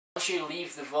Once you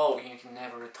leave the vault, you can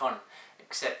never return,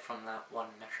 except from that one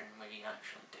mission where you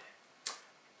actually do.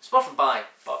 It's worth a buy,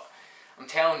 but I'm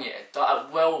telling you, it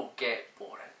will get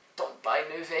boring. Don't buy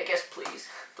New Vegas, please.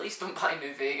 Please don't buy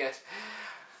New Vegas.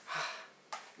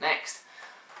 Next,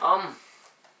 another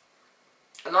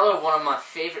one of my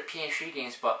favourite PS3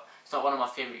 games, but it's not one of my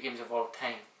favourite games of all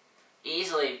time.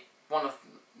 Easily one of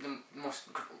the most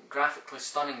graphically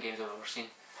stunning games I've ever seen.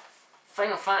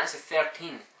 Final Fantasy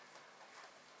 13.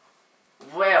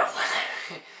 Well,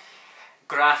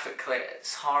 graphically,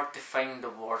 it's hard to find the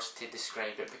words to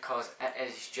describe it because it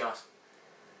is just,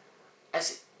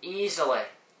 it's easily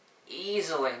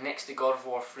next to God of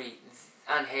War 3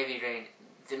 and Heavy Rain,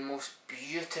 the most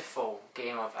beautiful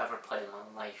game I've ever played in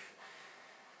my life.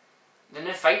 The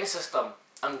new fighting system,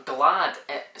 I'm glad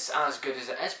it's as good as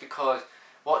it is, because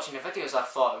watching the videos I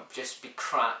thought it would just be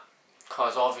crap,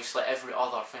 because obviously every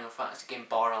other Final Fantasy game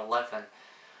bar 11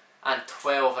 and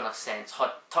 12 in a sense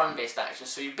had turn-based action,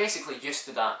 so you're basically used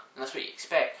to that and that's what you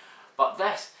expect. But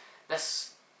this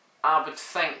I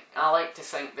like to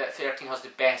think that 13 has the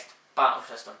best battle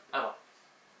system ever.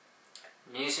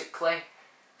 Musically,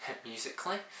 in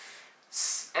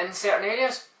certain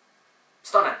areas,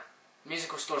 stunning.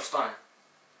 Musical score, stunning.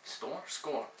 Score,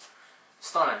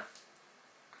 stunning.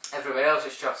 Everywhere else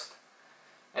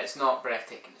it's not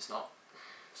breathtaking, it's not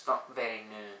very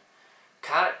new.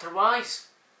 Character-wise,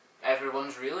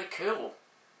 everyone's really cool.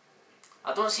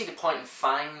 I don't see the point in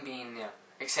Fang being there,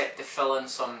 except to fill in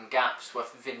some gaps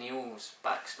with Vanille's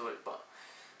backstory, but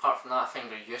apart from that I think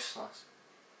they're useless.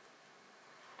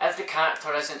 Every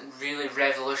character isn't really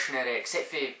revolutionary, except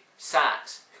for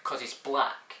Sax, because he's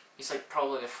black. He's like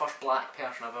probably the first black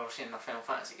person I've ever seen in a Final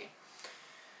Fantasy game.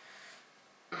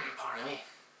 Pardon me.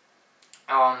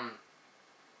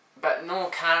 But no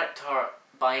character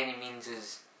by any means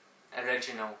is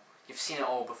original. You've seen it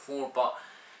all before, but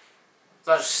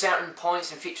there's certain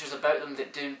points and features about them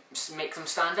that do make them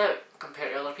stand out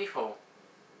compared to other people.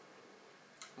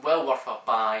 Well worth a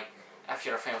buy if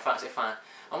you're a Final Fantasy fan.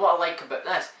 And what I like about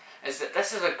this is that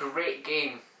this is a great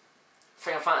game,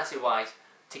 Final Fantasy wise,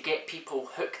 to get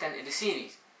people hooked into the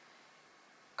series.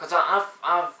 Because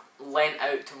I've lent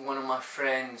out to one of my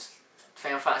friends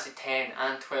Final Fantasy 10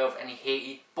 and 12 and he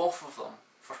hated both of them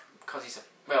because he's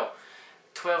well,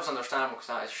 12's understandable because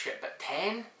that is shit, but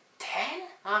 10?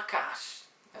 Ah, gosh,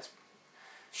 that's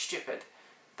stupid.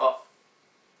 But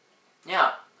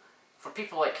yeah, for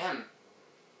people like him,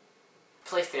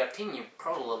 play 13, you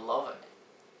probably love it.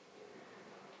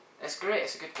 It's great,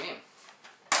 it's a good game.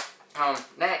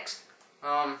 Next,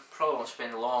 probably won't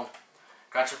spend long.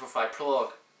 Grand Theft Auto 5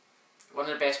 Prologue. One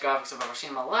of the best graphics I've ever seen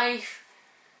in my life.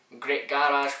 Great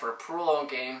garage for a prologue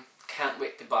game. Can't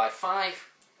wait to buy 5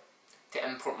 to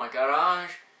import my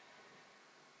garage.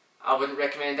 I wouldn't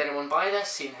recommend anyone buy this,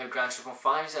 seeing how Grand Theft Auto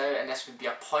 5 is out, and this would be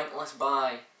a pointless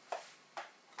buy.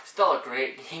 Still a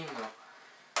great game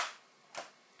though.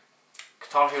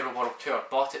 Guitar Hero World Tour.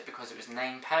 Bought it because it was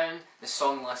 £9. The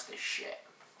song list is shit.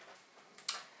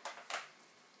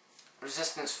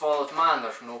 Resistance Fall of Man,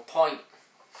 there's no point.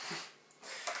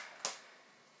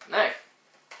 Now,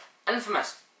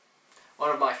 Infamous. One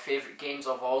of my favourite games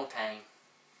of all time.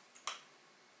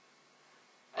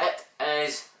 It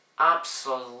is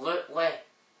absolutely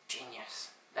genius.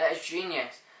 It is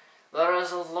genius. There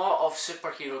is a lot of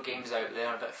superhero games out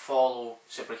there that follow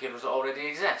superheroes that already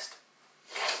exist.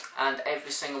 And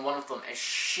every single one of them is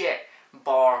shit,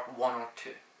 bar 1 or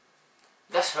 2.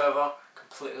 This, however,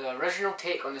 completely original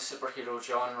take on the superhero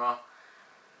genre,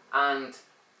 and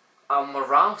a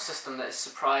morale system that is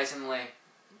surprisingly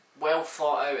well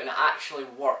thought out and it actually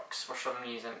works for some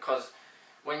reason, because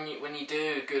when you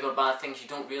do good or bad things you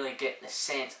don't really get the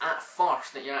sense at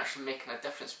first that you're actually making a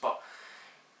difference, but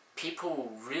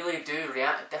people really do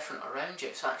react different around you.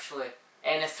 It's actually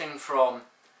anything from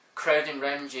crowding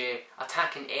around you,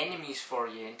 attacking enemies for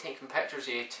you and taking pictures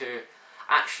of you, to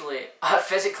actually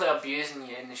physically abusing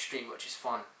you in the street, which is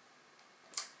fun.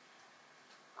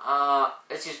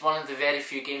 It's just one of the very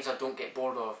few games I don't get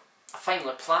bored of. I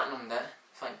finally platinumed it,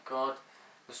 thank God.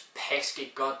 Those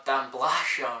pesky goddamn blast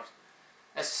shards.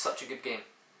 This is such a good game.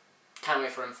 Can't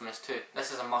wait for Infamous 2.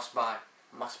 This is a must buy.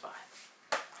 Must buy.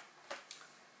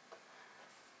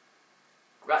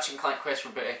 Ratchet & Clank Quest for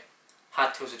Booty.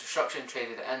 Had Tools of Destruction,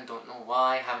 traded it in, don't know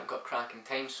why, haven't got crack in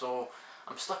time, so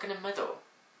I'm stuck in the middle.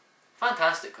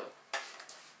 Fantastic though.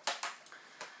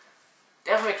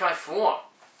 Devil May Cry 4.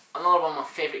 Another one of my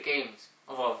favourite games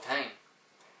of all time.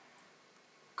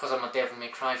 Because I'm a Devil May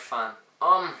Cry fan.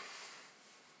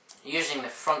 Using the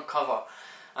front cover,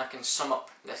 I can sum up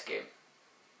this game.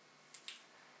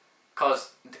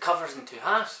 because the cover's in two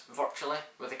halves, virtually,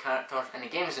 with the characters, and the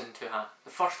game's in two halves.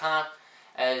 The first half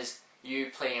is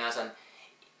you playing as an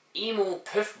emo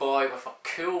poof boy with a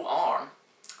cool arm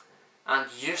and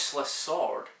useless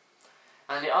sword,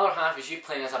 and the other half is you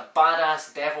playing as a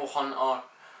badass devil hunter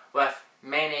with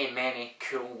many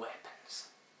cool weapons.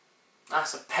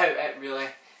 That's about it, really.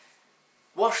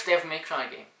 Worst Devil May Cry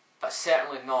game, but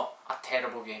certainly not a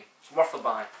terrible game. It's worth a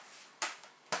buy.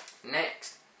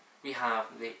 Next, we have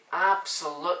the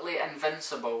absolutely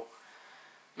invincible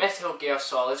Metal Gear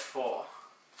Solid 4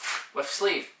 with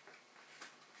sleeve.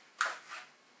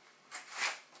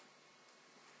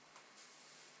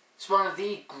 It's one of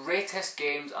the greatest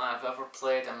games I've ever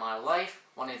played in my life,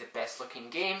 one of the best looking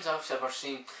games I've ever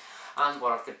seen, and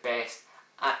one of the best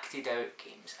acted out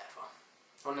games ever.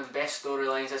 One of the best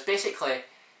storylines. It's basically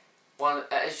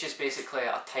it is just basically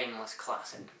a timeless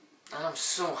classic. And I'm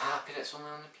so happy that it's only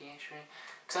on the PS3,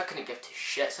 because I couldn't give two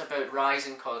shits about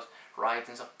Raiden, because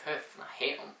Raiden's a poof and I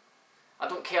hate him. I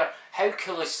don't care how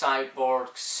cool his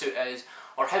cyborg suit is,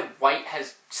 or how white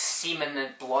his semen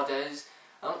and blood is.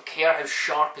 I don't care how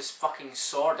sharp his fucking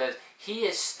sword is. He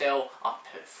is still a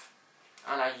poof.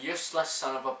 And a useless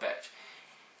son of a bitch.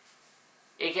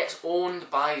 He gets owned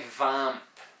by Vamp.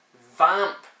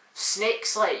 Vamp,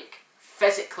 Snake's-like,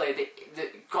 physically, they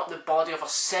got the body of a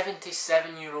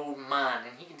 77-year-old man,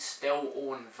 and he can still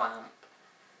own Vamp.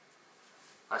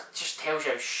 That just tells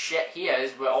you how shit he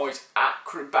is with all his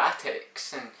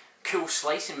acrobatics and cool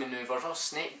slicing manoeuvres. All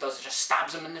Snake does is just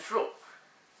stabs him in the throat.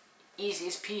 Easy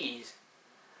as peas.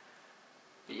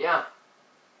 But yeah,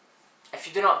 if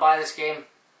you do not buy this game,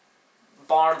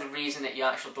 bar the reason that you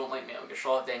actually don't like Metal Gear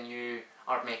Solid, then you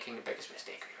are making the biggest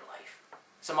mistake of your life.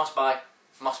 It's a must buy,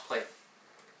 must play.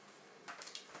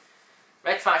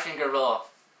 Red Faction Guerrilla.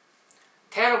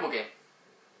 Terrible game.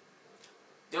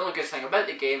 The only good thing about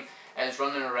the game is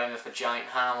running around with a giant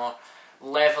hammer,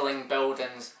 levelling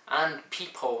buildings and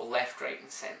people left, right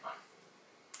and centre.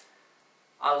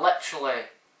 I literally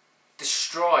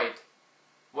destroyed,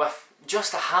 with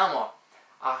just a hammer,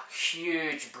 a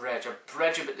huge bridge. A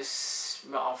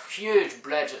huge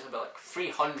bridge that's about like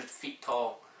 300 feet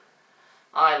tall.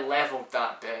 I levelled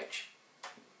that bitch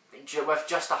with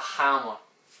just a hammer.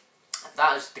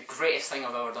 That is the greatest thing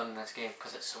I've ever done in this game,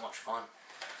 because it's so much fun.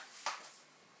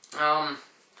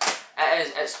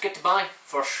 It's good to buy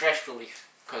for stress relief,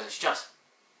 because it's just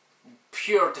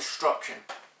pure destruction.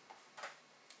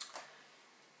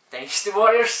 Dynasty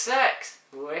Warriors 6!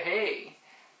 Way!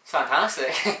 It's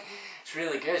fantastic. It's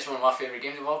really good. It's one of my favourite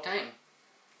games of all time.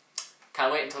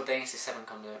 Can't wait until Dynasty 7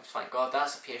 comes out. Thank God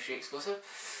that's a PS3 exclusive.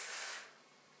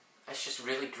 It's just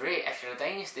really great if you're a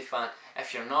Dynasty fan.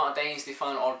 If you're not a Dynasty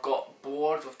fan or got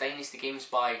bored with Dynasty games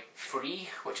by free,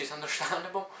 which is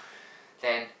understandable,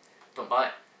 then don't buy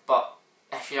it. But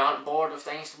if you aren't bored with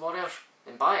Dynasty Warriors,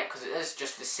 then buy it, because it is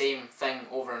just the same thing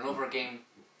over and over again,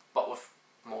 but with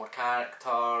more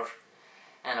characters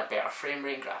and a better frame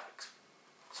rate and graphics.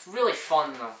 It's really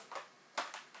fun though.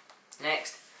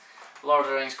 Next, Lord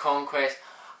of the Rings Conquest.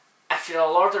 If you're a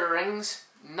Lord of the Rings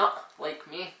nut like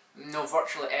me, know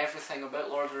virtually everything about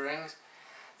Lord of the Rings,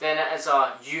 then it is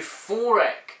a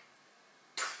euphoric,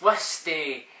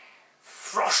 twisty,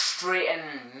 frustrating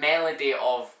melody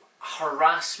of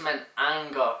harassment,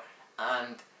 anger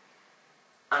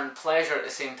and pleasure at the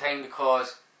same time,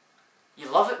 because you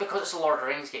love it because it's a Lord of the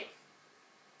Rings game,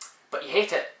 but you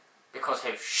hate it because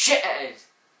how shit it is,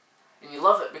 and you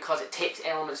love it because it takes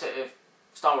elements out of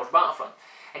Star Wars Battlefront,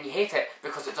 and you hate it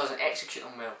because it doesn't execute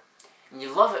them well, and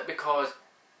you love it because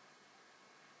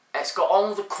it's got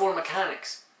all the core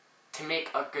mechanics to make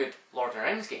a good Lord of the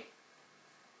Rings game.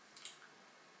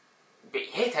 But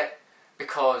you hate it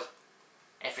because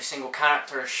every single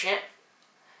character is shit,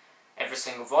 every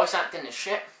single voice acting is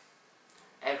shit,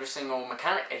 every single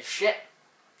mechanic is shit,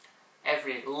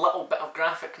 every little bit of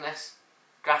graphicalness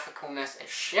is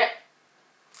shit,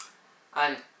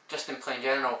 and just in plain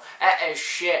general, it is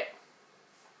shit.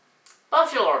 But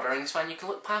if you're a Lord of the Rings fan, you can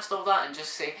look past all that and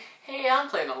just say, hey, I'm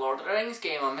playing a Lord of the Rings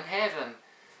game, I'm in heaven.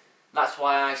 That's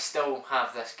why I still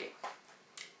have this game.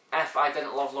 If I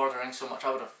didn't love Lord of the Rings so much,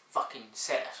 I would have fucking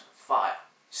set this on fire.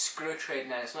 Screw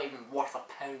trading in, it's not even worth a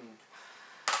pound.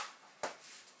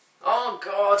 Oh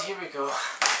god, here we go.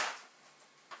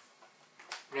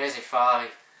 Resi 5.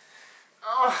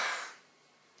 Oh.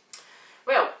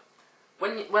 Well,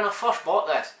 when I first bought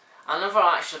this, I never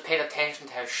actually paid attention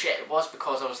to how shit it was,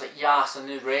 because I was like, yeah, it's a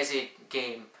new Resi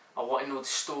game. I want to know the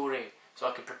story so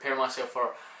I could prepare myself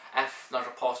for if there's a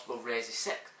possible Resi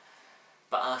 6.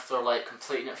 But after like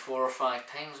completing it 4 or 5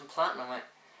 times in Platinum,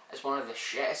 it's one of the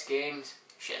shittest games,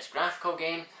 shittest graphical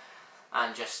game,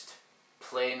 and just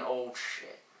playing old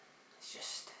shit. It's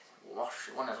just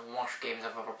one of the worst games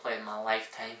I've ever played in my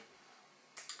lifetime.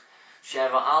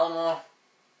 Sheva Alamo,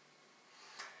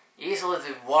 easily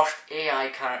the worst AI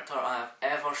character I have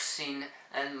ever seen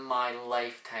in my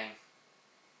lifetime.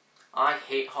 I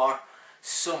hate her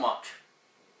so much.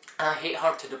 I hate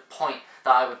her to the point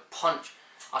that I would punch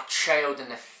a child in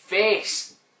the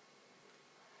face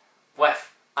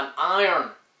with an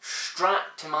iron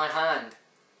strapped to my hand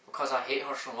because I hate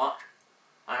her so much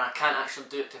and I can't actually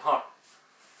do it to her.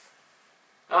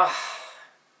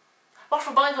 But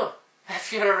for by though,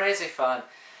 if you're a Resi fan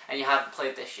and you haven't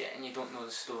played this yet and you don't know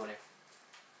the story.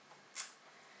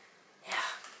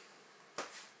 Yeah.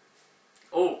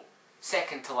 Oh,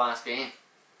 second to last game,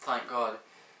 thank God.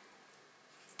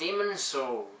 Demon's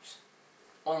Souls,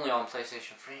 only on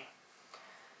PlayStation 3.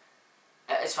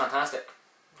 It's fantastic.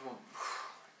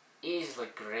 Easily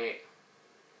great.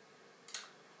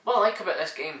 What I like about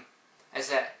this game is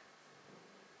that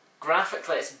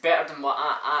graphically it's better than what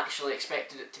I actually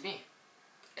expected it to be.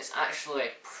 It's actually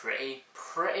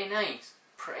pretty nice.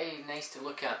 Pretty nice to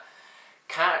look at.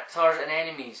 Characters and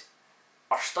enemies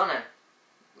are stunning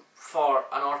for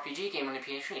an RPG game on the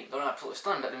PS3. They're absolutely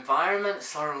stunning, but the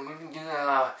environments are...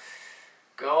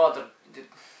 God, they're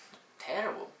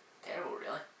terrible. Terrible,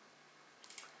 really.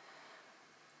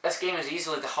 This game is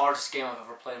easily the hardest game I've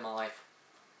ever played in my life.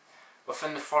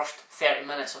 Within the first 30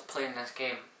 minutes of playing this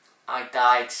game, I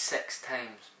died 6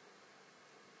 times.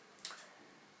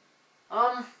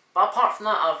 But apart from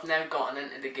that, I've now gotten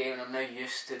into the game and I'm now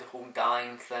used to the whole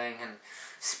dying thing and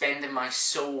spending my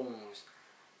souls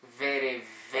very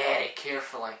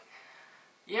carefully.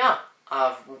 Yeah,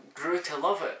 I've grew to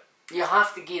love it. You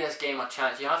have to give this game a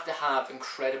chance. You have to have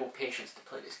incredible patience to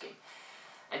play this game.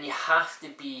 And you have to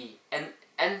be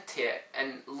into it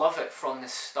and love it from the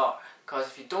start. Because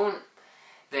if you don't,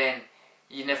 then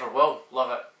you never will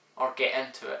love it or get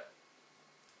into it.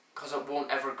 Because it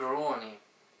won't ever grow on you.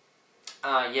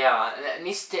 Yeah, it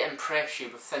needs to impress you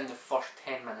within the first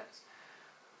 10 minutes.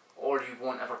 Or you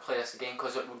won't ever play this again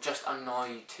because it will just annoy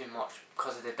you too much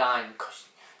because of the dying. Because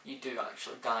you do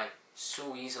actually die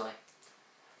so easily.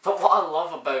 But what I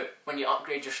love about when you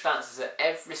upgrade your stats is that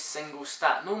every single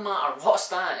stat, no matter what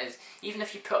stat it is, even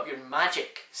if you put up your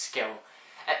magic skill,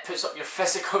 it puts up your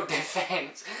physical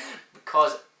defense.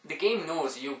 Because the game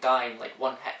knows you'll die in like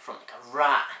one hit from like a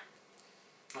rat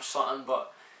or something,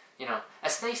 but you know,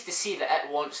 it's nice to see that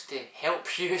it wants to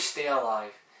help you stay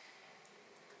alive.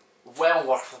 Well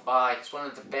worth a buy. It's one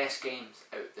of the best games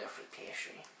out there for the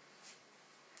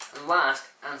PS3. And last,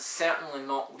 and certainly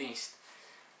not least,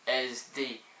 is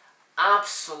the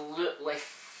absolutely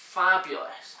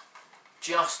fabulous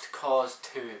Just Cause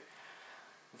 2.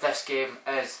 This game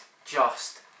is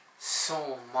just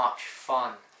so much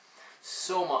fun.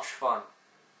 So much fun.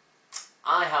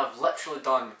 I have literally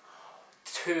done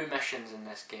 2 missions in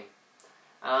this game.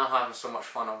 And I'm having so much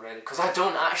fun already. Because I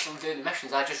don't actually do the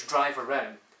missions, I just drive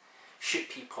around, shoot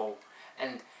people,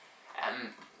 and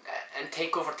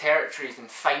take over territories and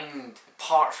find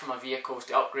parts from my vehicles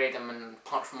to upgrade them and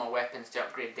parts from my weapons to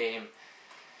upgrade them.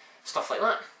 Stuff like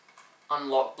that.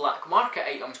 Unlock black market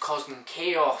items causing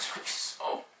chaos, which is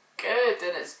so good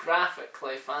and it's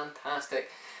graphically fantastic.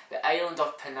 The island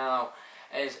of Pinal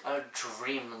is a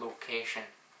dream location.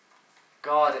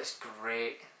 God, it's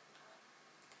great.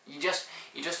 You just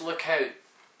look out.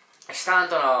 I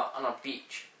stand on a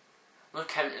beach.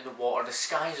 Look out into the water. The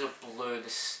skies are blue. The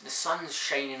sun's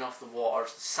shining off the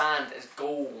waters. The sand is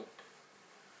gold.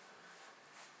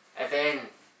 And then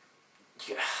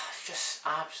it's just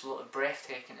absolutely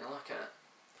breathtaking to look at it.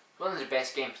 It's one of the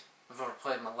best games I've ever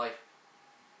played in my life.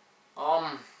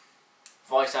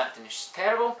 Voice acting is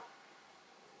terrible.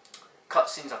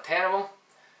 Cutscenes are terrible.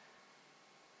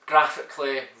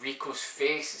 Graphically, Rico's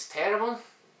face is terrible.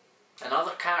 And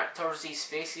other characters, these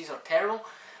faces are terrible.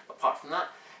 But apart from that,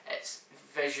 it's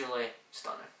visually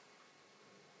stunning.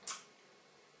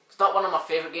 It's not one of my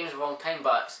favourite games of all time,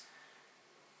 but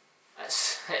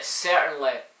it's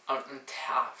certainly a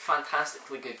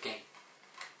fantastically good game.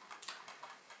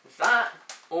 That,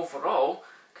 overall,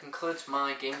 concludes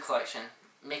my game collection,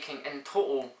 making in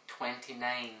total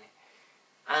 29.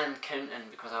 And counting,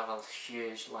 because I have a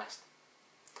huge list.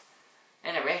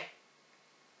 Anyway,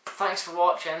 thanks for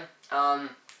watching.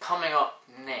 Coming up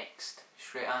next,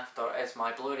 straight after, is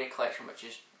my Blu-ray collection, which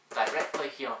is directly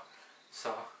here.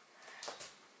 So,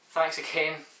 thanks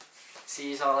again.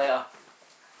 See you all later.